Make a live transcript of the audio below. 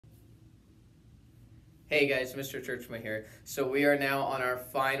Hey guys, Mr. Churchma here. So we are now on our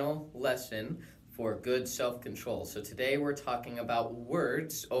final lesson for good self-control. So today we're talking about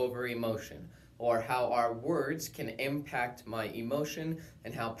words over emotion, or how our words can impact my emotion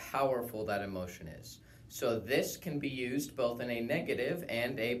and how powerful that emotion is. So this can be used both in a negative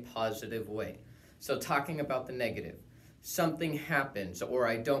and a positive way. So talking about the negative, something happens, or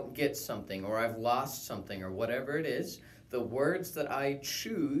I don't get something, or I've lost something, or whatever it is, the words that I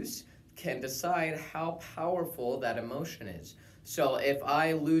choose can decide how powerful that emotion is. So if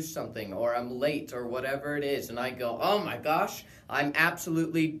I lose something or I'm late or whatever it is and I go, oh my gosh, I'm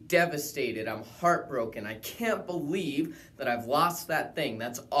absolutely devastated, I'm heartbroken, I can't believe that I've lost that thing,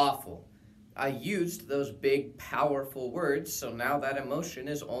 that's awful. I used those big powerful words, so now that emotion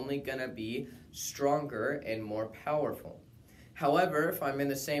is only going to be stronger and more powerful. However, if I'm in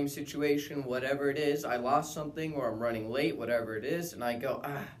the same situation, whatever it is, I lost something or I'm running late, whatever it is, and I go,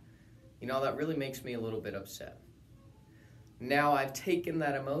 that really makes me a little bit upset. Now I've taken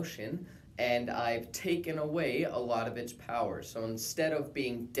that emotion and I've taken away a lot of its power. So instead of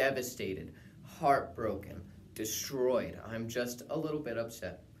being devastated, heartbroken, destroyed, I'm just a little bit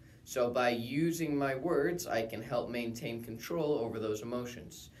upset. So by using my words, I can help maintain control over those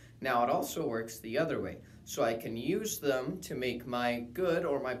emotions. Now it also works the other way. So I can use them to make my good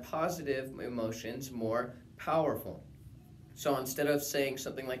or my positive emotions more powerful. So instead of saying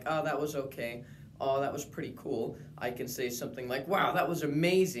something like, oh, that was okay, oh, that was pretty cool, I can say something like, wow, that was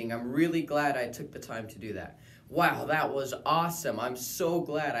amazing, I'm really glad I took the time to do that. Wow, that was awesome, I'm so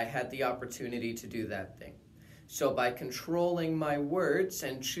glad I had the opportunity to do that thing. So by controlling my words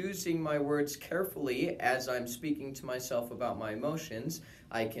and choosing my words carefully as I'm speaking to myself about my emotions,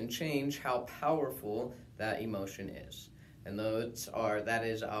 I can change how powerful that emotion is. And that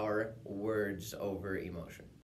is our words over emotion.